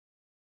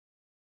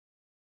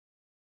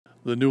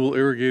The Newell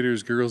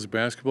Irrigators girls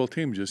basketball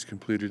team just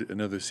completed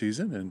another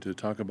season, and to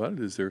talk about it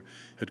is their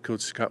head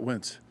coach, Scott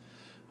Wince.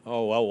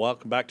 Oh, well,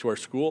 welcome back to our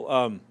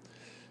school.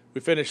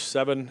 We finished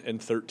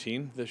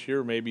 7-13 this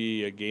year,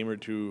 maybe a game or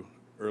two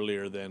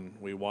earlier than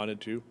we wanted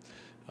to.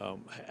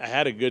 I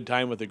had a good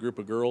time with a group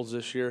of girls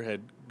this year,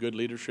 had good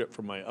leadership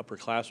from my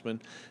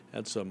upperclassmen,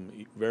 had some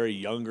very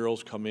young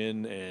girls come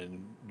in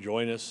and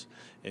join us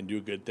and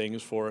do good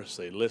things for us.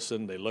 They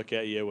listen, they look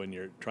at you when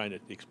you're trying to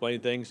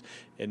explain things,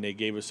 and they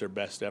gave us their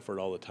best effort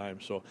all the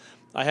time. So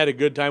I had a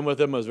good time with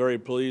them. I was very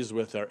pleased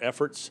with our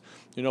efforts.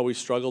 You know, we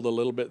struggled a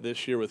little bit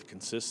this year with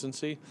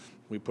consistency.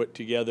 We put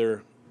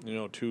together,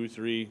 2,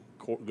 3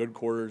 good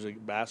quarters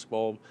of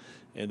basketball,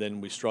 and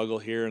then we struggle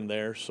here and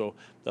there. So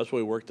that's what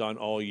we worked on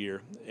all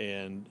year,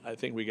 and I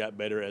think we got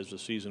better as the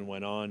season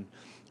went on.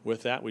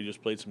 With that, we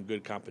just played some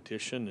good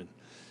competition,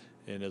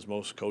 and as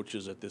most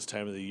coaches at this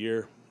time of the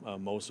year,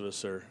 most of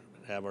us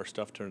have our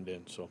stuff turned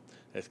in. So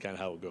that's kind of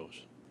how it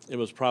goes. It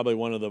was probably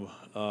one of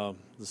the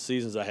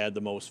seasons I had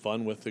the most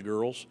fun with the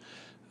girls.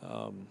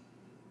 I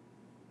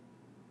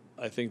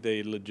think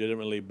they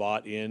legitimately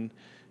bought in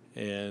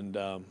and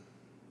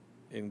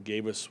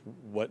gave us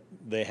what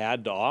they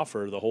had to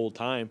offer the whole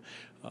time.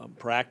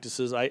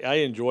 Practices, I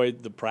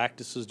enjoyed the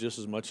practices just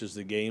as much as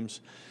the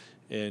games,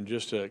 and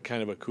just a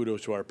kind of a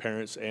kudos to our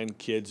parents and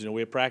kids.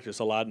 We practice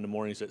a lot in the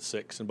mornings at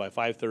 6, and by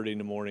 5:30 in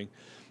the morning,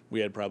 we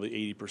had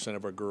probably 80%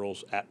 of our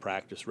girls at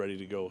practice ready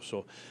to go.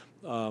 So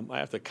I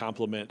have to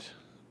compliment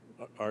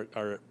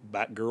our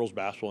girls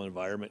basketball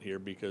environment here,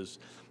 because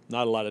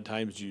not a lot of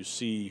times do you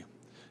see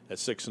at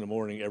 6 in the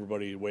morning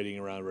everybody waiting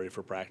around ready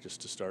for practice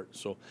to start.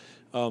 So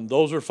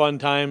those were fun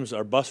times.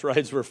 Our bus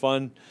rides were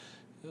fun.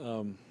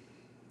 And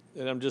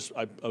I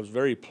was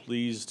very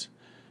pleased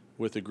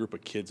with the group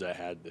of kids I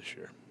had this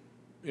year.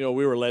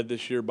 We were led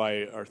this year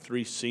by our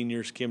 3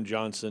 seniors, Kim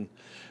Johnson,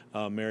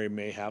 Mary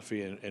May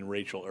Haffey, and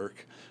Rachel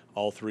Irk.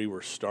 All 3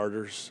 were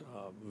starters,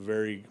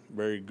 very,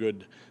 very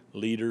good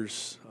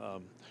leaders.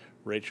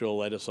 Rachel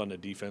led us on the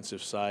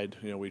defensive side.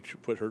 We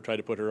tried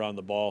to put her on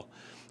the ball,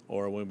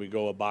 or when we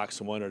go a box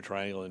and 1 or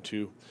triangle and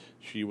 2,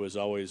 she was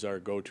always our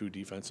go-to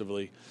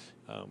defensively.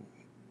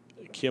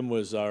 Kim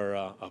was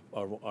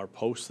our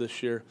post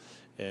this year,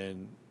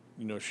 and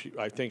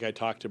I think I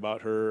talked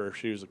about her, or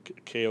she was a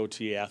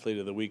KOT Athlete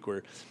of the Week,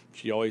 where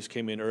she always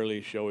came in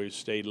early, she always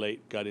stayed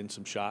late, got in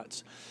some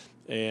shots.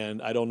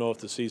 And I don't know if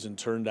the season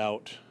turned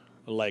out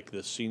like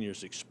the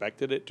seniors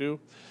expected it to,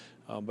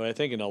 but I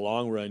think in the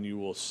long run you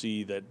will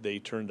see that they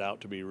turned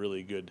out to be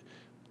really good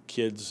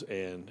kids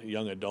and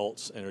young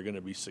adults, and are going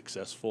to be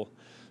successful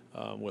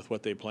with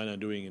what they plan on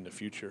doing in the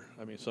future.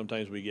 I mean,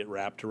 sometimes we get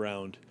wrapped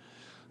around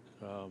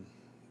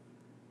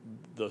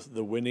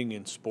the winning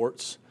in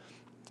sports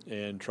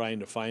and trying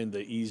to find the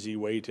easy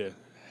way to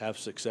have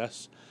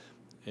success,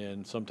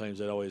 and sometimes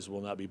that always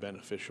will not be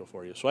beneficial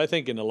for you. So I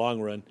think in the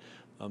long run,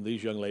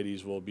 these young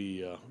ladies will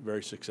be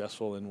very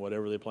successful in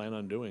whatever they plan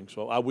on doing.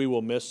 So we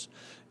will miss,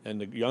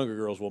 and the younger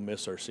girls will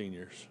miss, our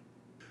seniors.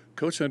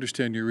 Coach, I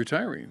understand you're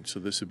retiring, so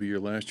this will be your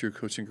last year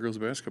coaching girls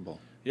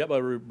basketball. Yep, I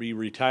will be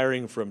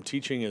retiring from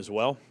teaching as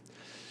well.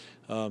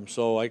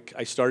 So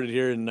I started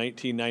here in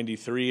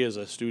 1993 as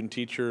a student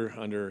teacher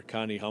under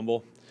Connie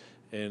Humble.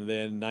 And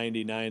then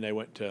 99, I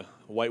went to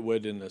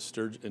Whitewood in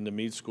the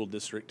Meade School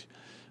District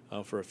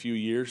for a few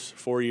years,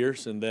 4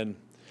 years, and then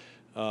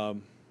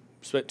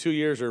spent 2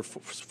 years or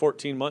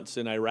 14 months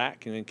in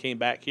Iraq, and then came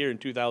back here in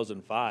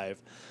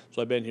 2005.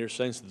 So I've been here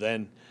since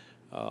then.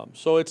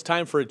 So it's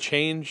time for a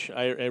change.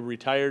 I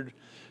retired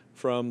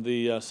from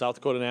the South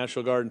Dakota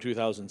National Guard in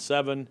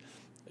 2007,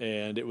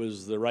 and it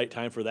was the right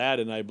time for that,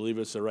 and I believe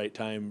it's the right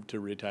time to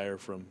retire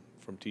from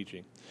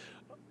teaching.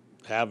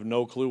 Have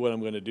no clue what I'm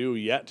going to do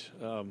yet.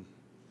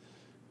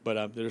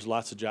 But there's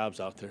lots of jobs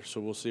out there, so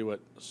we'll see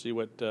what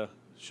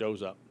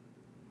shows up.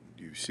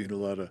 You've seen a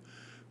lot of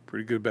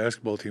pretty good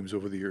basketball teams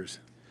over the years.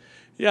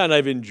 Yeah, and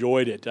I've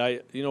enjoyed it.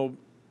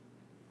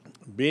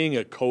 Being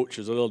a coach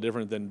is a little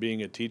different than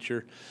being a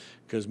teacher,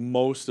 because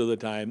most of the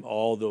time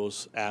all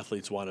those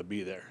athletes want to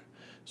be there.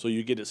 So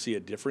you get to see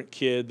a different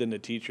kid than the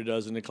teacher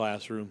does in the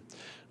classroom.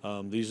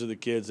 These are the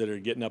kids that are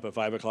getting up at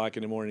 5 o'clock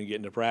in the morning,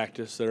 getting to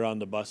practice. They're on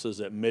the buses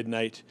at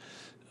midnight.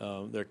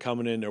 They're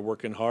coming in, they're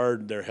working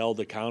hard, they're held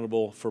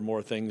accountable for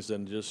more things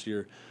than just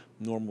your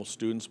normal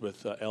students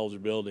with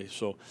eligibility.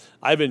 So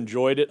I've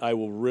enjoyed it. I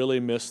will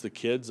really miss the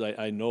kids.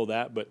 I know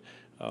that, but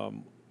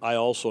I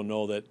also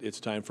know that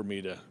it's time for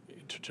me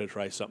to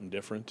try something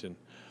different, and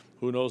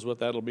who knows what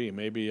that'll be.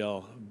 Maybe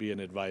I'll be an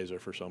advisor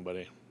for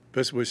somebody.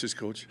 Best wishes,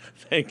 Coach.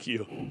 Thank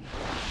you.